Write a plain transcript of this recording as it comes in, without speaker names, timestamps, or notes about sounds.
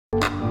Yeah,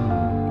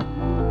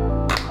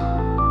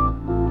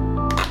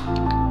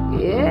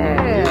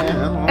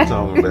 that's what I'm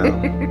talking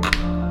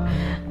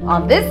about.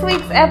 On this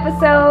week's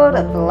episode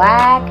of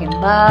Black and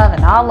Love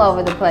and All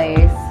Over the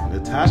Place,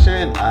 Natasha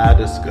and I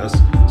discuss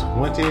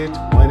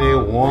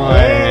 2021.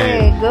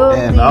 Hey, go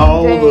and DJ.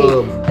 all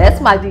the That's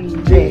my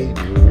DJ.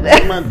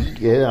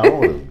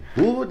 all the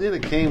ooh, then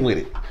it came with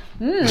it.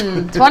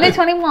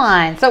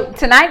 2021. So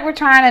tonight we're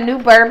trying a new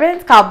bourbon.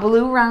 It's called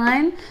Blue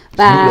Run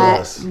by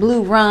Yes.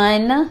 Blue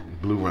Run.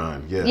 Blue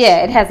Run, yes.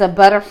 Yeah, it has a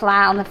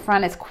butterfly on the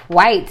front. It's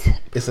quite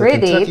It's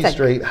pretty. a Kentucky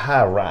straight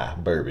high rye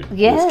bourbon.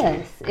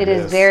 Yes, whiskey. it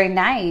is very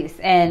nice.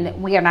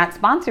 And we are not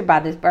sponsored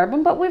by this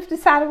bourbon, but we've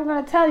decided we're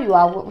going to tell you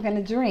all what we're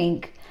going to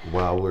drink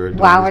While we're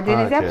doing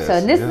this episode.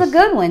 And this is a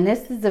good one.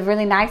 This is a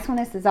really nice one.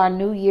 This is our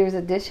New Year's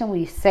edition.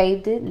 We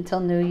saved it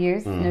until New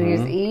Year's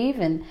Eve.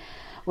 And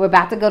we're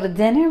about to go to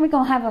dinner. We're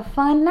going to have a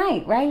fun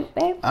night, right,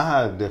 babe?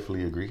 I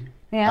definitely agree.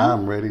 Yeah.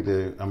 I'm ready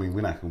to. I mean,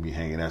 we're not going to be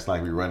hanging. That's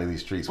like we're running these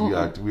streets. We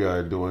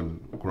are doing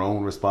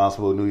grown,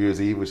 responsible New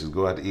Year's Eve, which is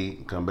go out to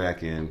eat, come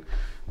back, and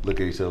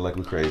look at each other like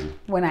we're crazy.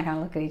 We're not going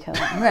to look at each other.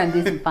 We're going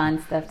to do some fun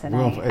stuff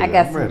tonight. Hey, I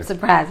got I'm some ready.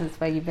 surprises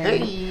for you,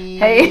 baby.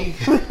 Hey.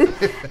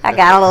 I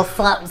got a little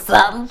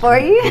something for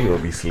you. We're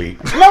gonna be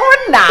asleep. No,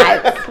 we're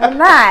not. We're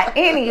not.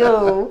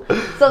 Anywho,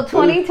 so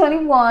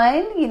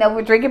 2021,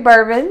 we're drinking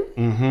bourbon.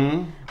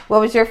 Mm-hmm. What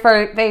was your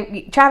first?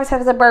 Travis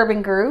has a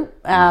bourbon group.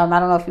 I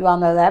don't know if you all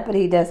know that, but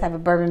he does have a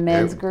bourbon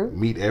men's group.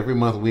 Meet every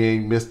month. We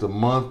ain't missed a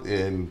month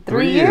in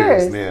 3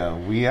 years now.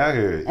 We out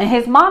here. And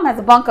his mom has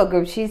a bunco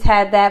group. She's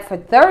had that for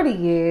 30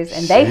 years,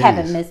 and they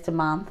haven't missed a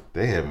month.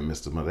 They haven't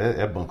missed a month.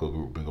 That bunko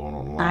group been going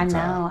on a long I know.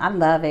 time. I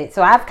love it.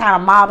 So I've kind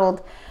of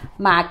modeled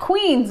my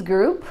Queens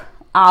group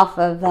off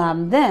of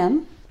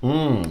them.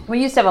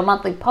 We used to have a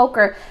monthly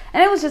poker,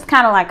 and it was just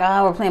kind of like,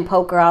 we're playing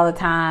poker all the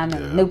time,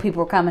 and new people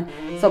were coming.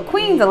 So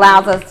Queens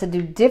allows us to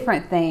do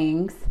different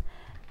things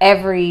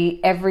every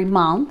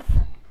month,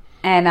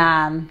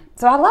 and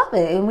so I love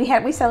it. And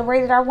we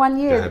celebrated our 1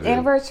 year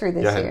anniversary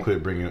this year. year. Y'all had to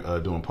quit bringing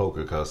doing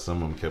poker because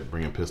some of them kept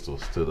bringing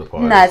pistols to the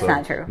party. No, that's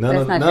not true. None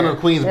of the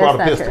Queens That's brought a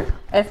not pistol. true.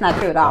 That's not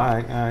true at all.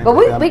 All right.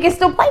 But we can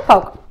still play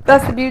poker.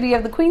 That's the beauty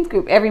of the Queens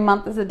group. Every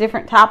month is a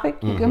different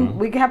topic. We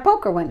can have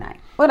poker one night.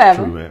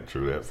 Whatever.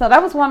 True that. So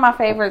that was one of my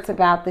favorites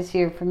about this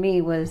year for me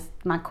was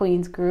my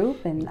Queens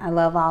group, and I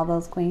love all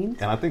those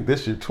queens. And I think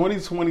this year,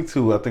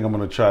 2022, I think I'm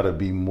going to try to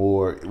be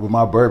more, with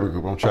my bourbon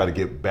group, I'm trying to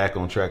get back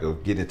on track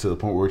of getting to the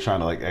point where we're trying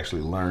to like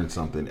actually learn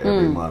something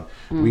every month.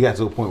 We got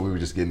to a point where we were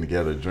just getting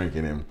together,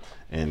 drinking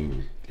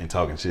and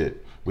talking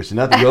shit. Which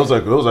nothing, those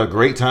are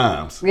great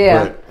times.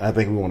 Yeah. But I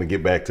think we want to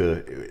get back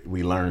to,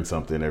 we learn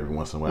something every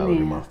once in a while, every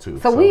month too.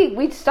 So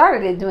we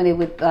started doing it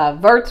with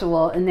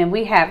virtual, and then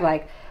we have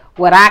like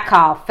what I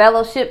call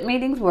fellowship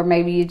meetings where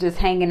maybe you're just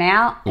hanging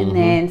out, and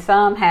then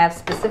some have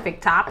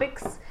specific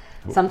topics.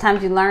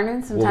 Sometimes you're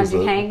learning, sometimes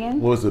you're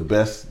hanging. What was the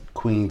best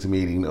Queens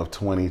meeting of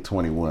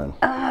 2021?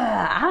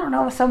 I don't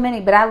know so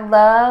many, but I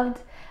loved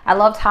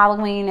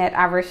Halloween at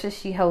Irisha.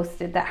 She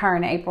hosted that. Her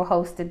and April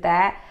hosted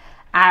that.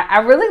 I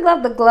really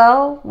love the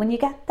glow. When you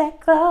got that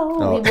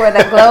glow, we wore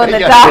that glow in the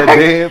dark. That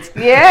dance.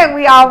 Yeah,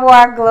 we all wore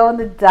our glow in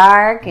the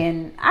dark,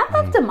 and I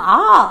loved them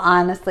all.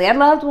 Honestly, I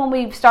loved when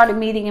we started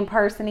meeting in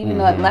person, even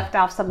though it left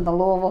off some of the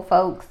Louisville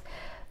folks.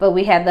 But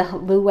we had the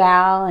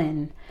luau,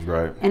 and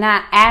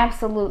I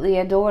absolutely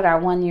adored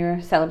our 1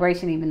 year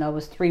celebration, even though it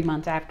was 3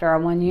 months after our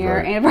 1 year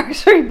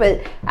anniversary.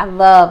 But I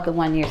love the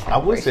 1 year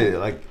celebration. I would say,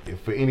 like,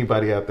 for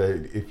anybody out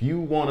there, if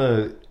you want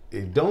to,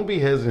 don't be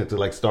hesitant to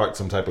like start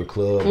some type of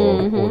club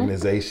or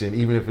organization,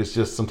 even if it's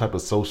just some type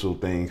of social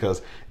thing,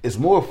 because it's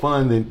more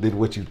fun than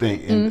what you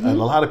think. And a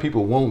lot of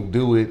people won't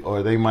do it,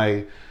 or they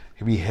might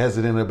be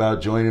hesitant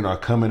about joining or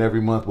coming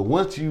every month. But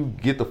once you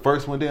get the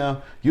first one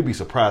down, you'll be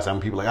surprised how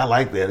many people are like, I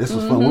like that. This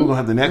was fun. We're going to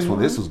have the next one.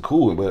 This was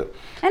cool. And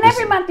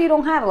every month you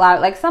don't have a lot.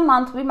 Like some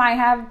months we might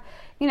have,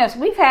 so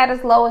we've had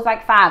as low as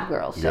like 5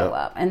 girls show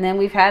up. And then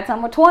we've had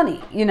some with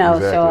 20,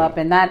 show up.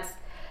 And that's,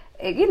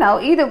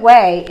 either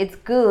way, it's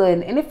good.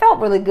 And it felt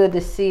really good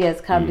to see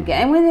us come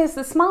together. And when it's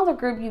a smaller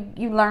group,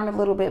 you learn a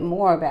little bit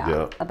more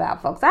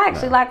about folks. I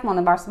actually liked one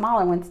of our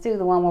smaller ones too,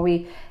 the one where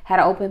we had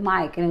an open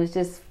mic and it was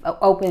just an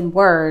open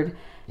word.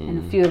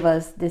 And a few of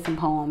us did some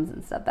poems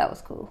and stuff. That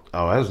was cool.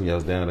 Oh, that was when I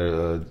was down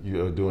there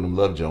doing them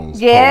Love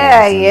Jones.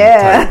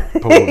 Yeah.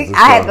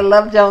 I had the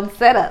Love Jones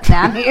setup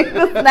down here. It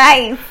was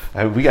nice.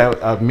 We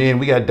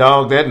got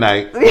dogged that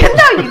night. No,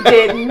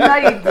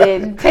 you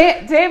didn't.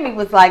 Tammy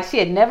was like, she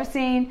had never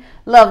seen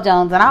Love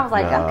Jones, and I was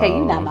like, okay,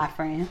 you're not my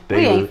friend. We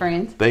ain't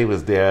friends. They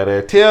was down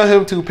there. Tell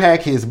him to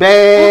pack his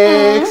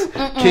bags,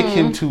 kick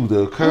him to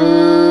the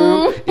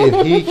curb.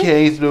 If he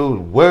can't know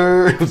the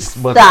words,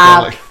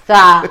 stop.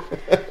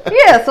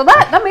 Yeah, so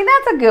that's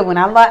a good one.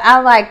 I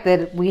like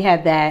that we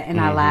had that in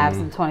our lives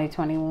in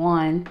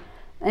 2021.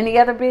 Any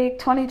other big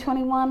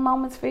 2021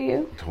 moments for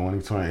you?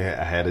 2020,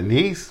 I had a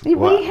niece. We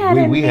had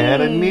a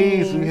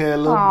niece. We had a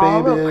little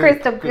baby. Little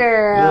Crystal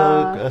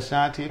girl. Little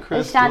Ashanti Crystal.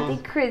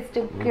 Ashanti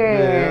Crystal girl.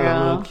 Yeah,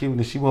 a little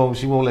cute. She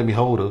won't let me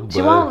hold her.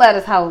 She won't let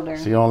us hold her.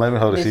 She don't let me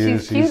hold her.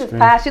 She's cute as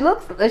pie. She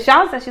looks,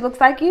 Sean said she looks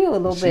like you a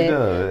little bit. She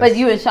does. But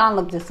you and Sean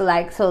look just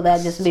alike, so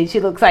that just means she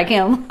looks like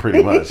him.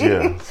 Pretty much,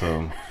 yeah.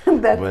 So,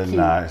 That's but cute.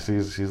 nah,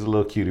 she's a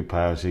little cutie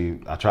pie.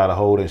 I try to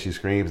hold her and she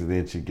screams, and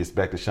then she gets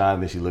back to Sean,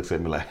 and then she looks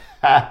at me like,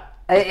 ha.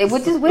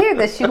 Which is weird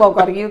that she won't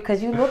go to you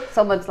because you look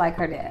so much like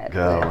her dad.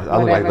 God, I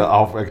look like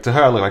to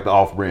her. I look like the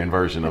off-brand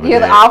version of it. You're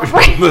the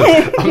off-brand.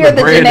 You're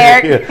the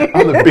generic. Yeah,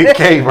 I'm the Big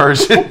K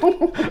version.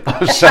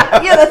 Of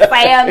Sean. You're the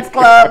Sam's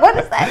Club. What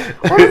is that?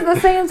 What is the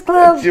Sam's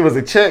Club? She was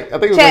a check. I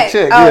think it was Check. a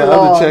check. Oh, yeah,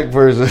 Lord. I'm the check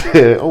version.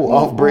 Yeah. Oh,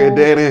 off-brand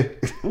daddy.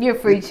 You're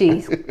free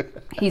cheese.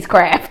 He's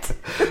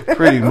Kraft.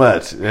 Pretty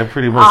much. That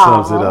pretty much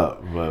sums it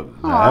up.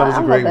 But that was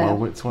a great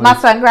moment. My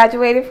son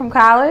graduated from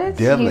college.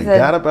 Definitely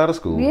got up out of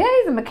school. Yeah,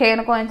 he's a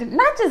mechanical engineer.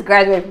 Not just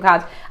graduated from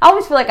college. I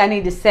always feel like I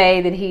need to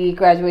say that he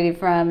graduated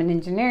from an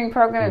engineering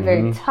program, a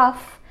very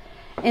tough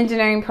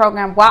engineering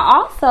program, while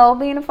also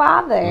being a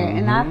father.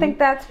 And I think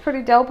that's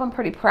pretty dope. I'm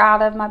pretty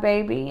proud of my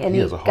baby. And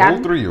he has a whole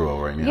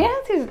 3-year-old right now.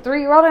 Yes, he's a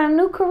 3-year-old and a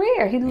new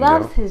career. He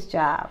loves his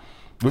job.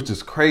 Which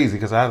is crazy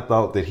because I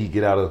thought that he'd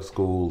get out of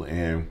school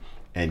and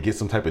get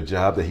some type of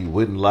job that he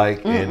wouldn't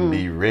like and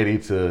be ready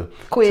to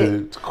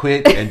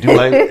quit and do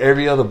like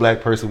every other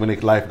black person when their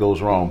life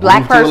goes wrong.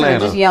 Black person or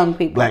just young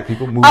people? Black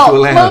people move to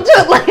Atlanta. Move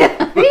to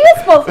Atlanta. He is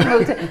supposed to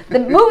move to... The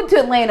move to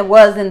Atlanta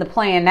was in the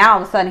plan. Now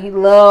all of a sudden he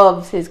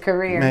loves his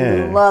career.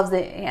 Man, he loves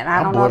it. And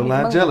I'm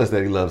borderline jealous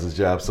that he loves his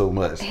job so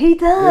much. He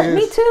does. Yes.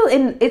 Me too.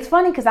 And it's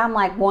funny because I'm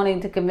like wanting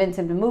to convince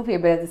him to move here,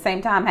 but at the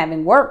same time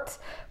having worked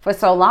for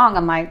so long,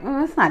 I'm like,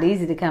 it's not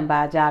easy to come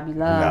by a job you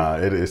love. Nah,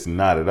 it's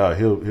not at all.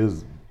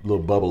 His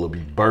little bubble will be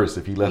burst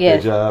if he left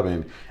that job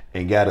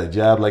and got a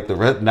job like the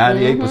rest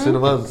 98%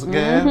 of us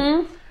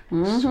get.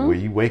 Where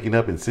you waking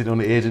up and sitting on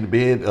the edge of the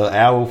bed an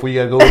hour before you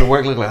gotta go to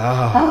work, look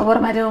like, what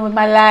am I doing with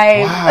my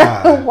life?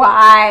 Why?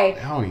 Why?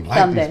 I don't even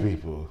like these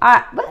people.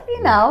 But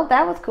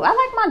that was cool. I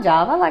like my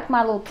job. I like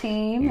my little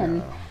team,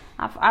 and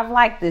I've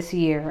liked this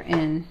year.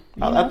 And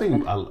I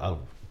think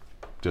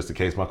just in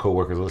case my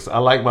coworkers listen, I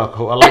like my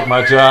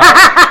job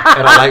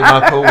and I like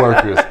my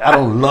coworkers. I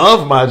don't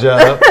love my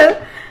job.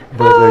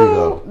 But there you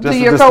go. Do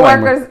your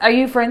coworkers? Are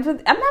you friends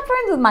with? I'm not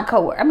friends with my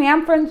coworkers. I mean,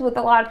 I'm friends with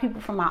a lot of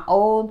people from my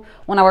old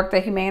when I worked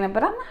at Humana,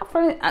 but I'm not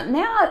friends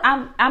now.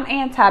 I'm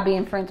anti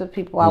being friends with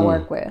people I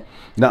work with.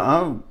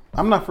 No,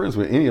 I'm not friends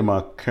with any of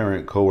my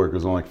current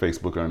coworkers on like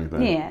Facebook or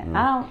anything.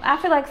 Yeah, I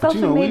feel like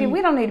social media.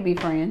 We don't need to be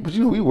friends. But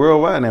we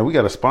worldwide now. We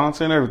got a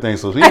sponsor and everything,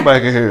 so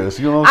anybody can hear us.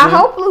 You know what I'm saying? I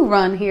hope Blue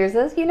Run hears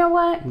us. You know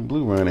what?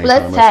 Blue Run ain't.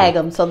 Let's tag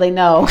them so they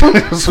know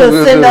to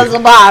send us a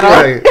bottle.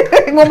 Right.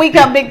 When we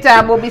come big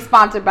time, we'll be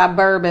sponsored by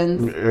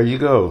bourbons. There you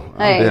go.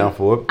 I'm down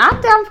for it.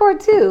 I'm down for it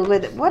too.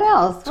 But what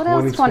else? What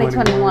else?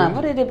 2021.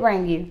 What did it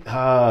bring you?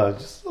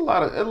 Just a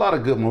lot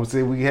of good moments.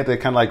 We had that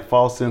kind of like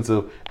false sense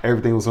of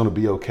everything was going to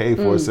be okay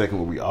for a second,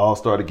 when we all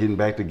started getting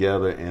back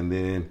together, and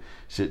then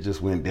shit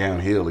just went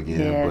downhill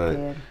again. Yeah,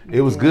 but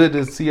it was good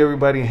to see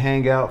everybody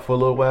hang out for a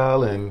little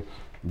while and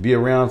be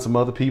around some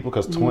other people,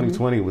 because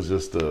 2020 was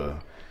just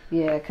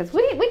yeah, because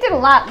we did a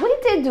lot. We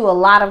did do a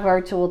lot of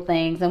virtual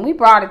things, and we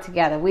brought it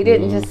together. We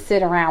didn't just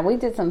sit around. We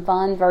did some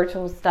fun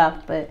virtual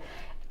stuff, but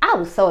I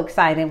was so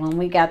excited when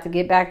we got to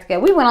get back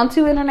together. We went on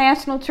 2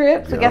 international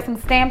trips. We got some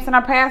stamps in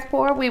our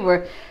passport. We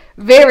were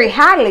very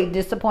highly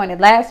disappointed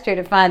last year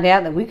to find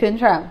out that we couldn't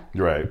travel.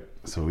 Right.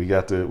 So we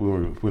went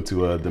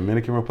to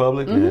Dominican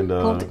Republic and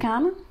Punta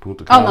Cana.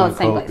 Oh no,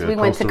 same place. We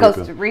went to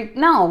Costa Rica.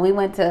 No, we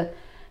went to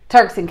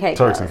Turks and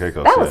Caicos.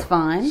 That was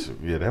fun.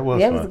 Yeah, that was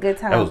fun. It was a good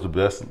time. That was the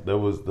best. That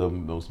was the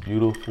most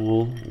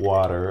beautiful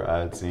water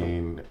I'd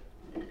seen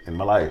in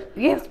my life.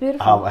 Yeah, it's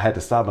beautiful. I had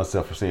to stop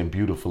myself from saying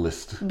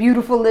beautifulest.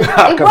 Beautifulest.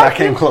 Because I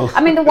came close.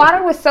 I mean, the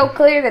water was so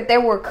clear that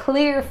there were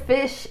clear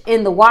fish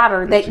in the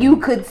water that you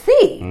could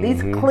see.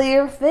 These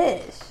clear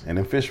fish. And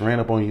then fish ran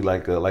up on you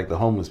like the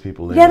homeless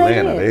people in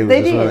Atlanta.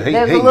 They did.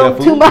 There was a little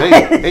too much.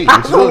 Hey, I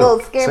was a little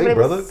scared, but it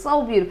was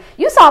so beautiful.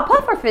 You saw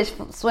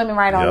pufferfish swimming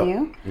right on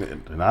you.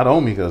 Not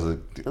on me because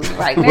it was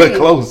right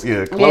close.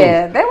 Yeah, close.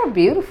 Yeah, they were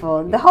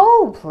beautiful. The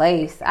whole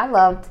place. I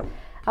loved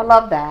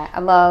that. I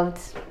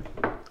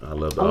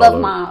loved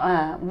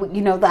my,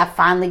 I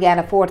finally got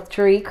a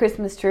 4th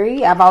Christmas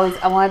tree. I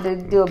wanted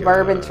to do a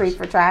bourbon tree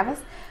for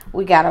Travis.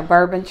 We got a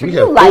bourbon tree.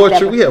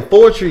 We have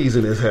 4 trees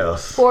in this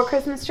house. 4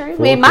 Christmas trees?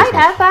 We might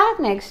have 5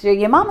 next year.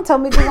 Your mama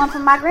told me to do one for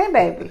my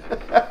grandbaby.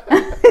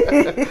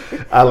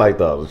 I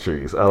liked all the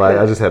trees.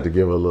 I just had to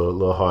give a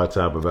little hard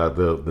time about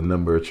the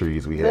number of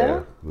trees we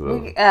have.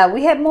 So.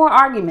 We had more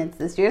arguments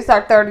this year. It's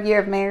our 3rd year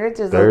of marriage.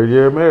 Third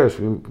year of marriage.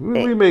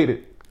 We made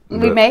it.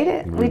 We made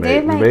it. We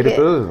did make it.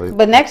 Good.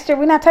 But next year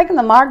we're not taking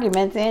them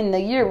arguments in the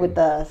year with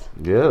us.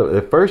 Yeah,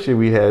 at first year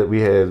we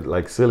had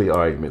like silly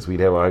arguments. We'd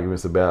have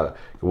arguments about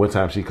one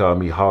time she called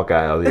me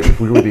Hawkeye.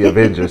 If we were the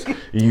Avengers,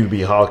 you'd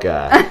be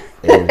Hawkeye.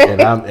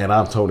 and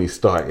I'm Tony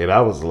Stark, and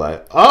I was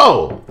like,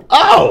 oh,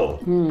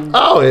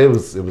 it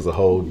was a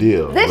whole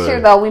deal. This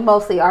year though, we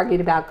mostly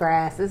argued about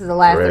grass. This is the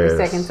last 30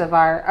 seconds of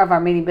our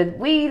meeting, but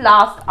we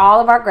lost all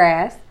of our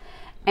grass,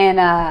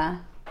 and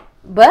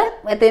but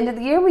at the end of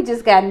the year, we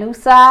just got new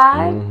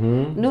side,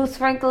 new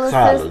sprinkler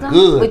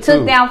system. We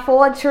took down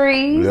 4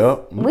 trees.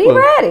 Yep, we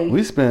ready.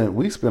 We spent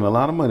a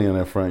lot of money on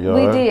that front yard.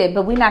 We did,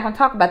 but we're not going to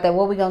talk about that.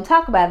 What we're going to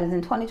talk about is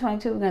in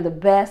 2022, we're going to have the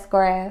best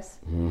grass.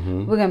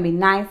 We're going to be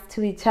nice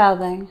to each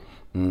other.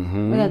 We're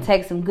going to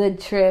take some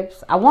good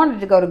trips. I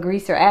wanted to go to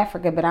Greece or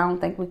Africa, but I don't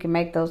think we can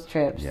make those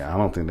trips. Yeah, I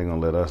don't think they're going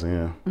to let us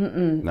in.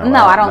 No,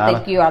 I don't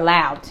think you're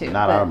allowed to.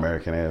 Not our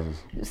American asses.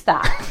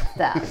 Stop.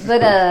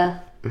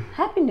 But,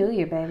 Happy New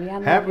Year, baby.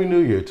 Happy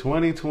New Year.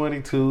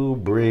 2022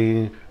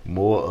 bring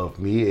more of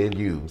me and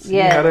you. See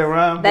how that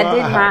rhyme? That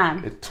did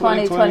rhyme.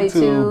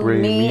 2022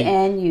 bring me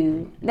and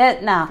you.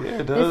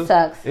 This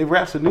sucks. It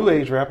raps the new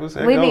age rappers.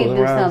 We need to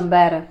do something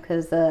better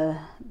because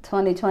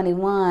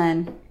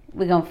 2021,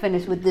 we're going to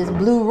finish with this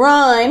blue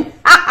run.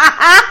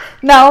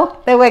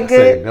 No, they went good.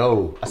 I say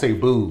no. I say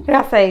boo.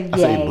 I say yay. I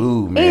say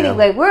boo, man.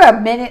 Anyway, we're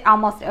a minute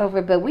almost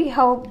over, but we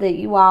hope that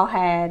you all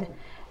had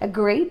a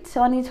great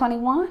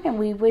 2021, and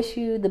we wish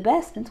you the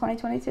best in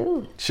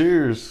 2022.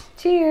 Cheers.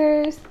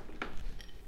 Cheers.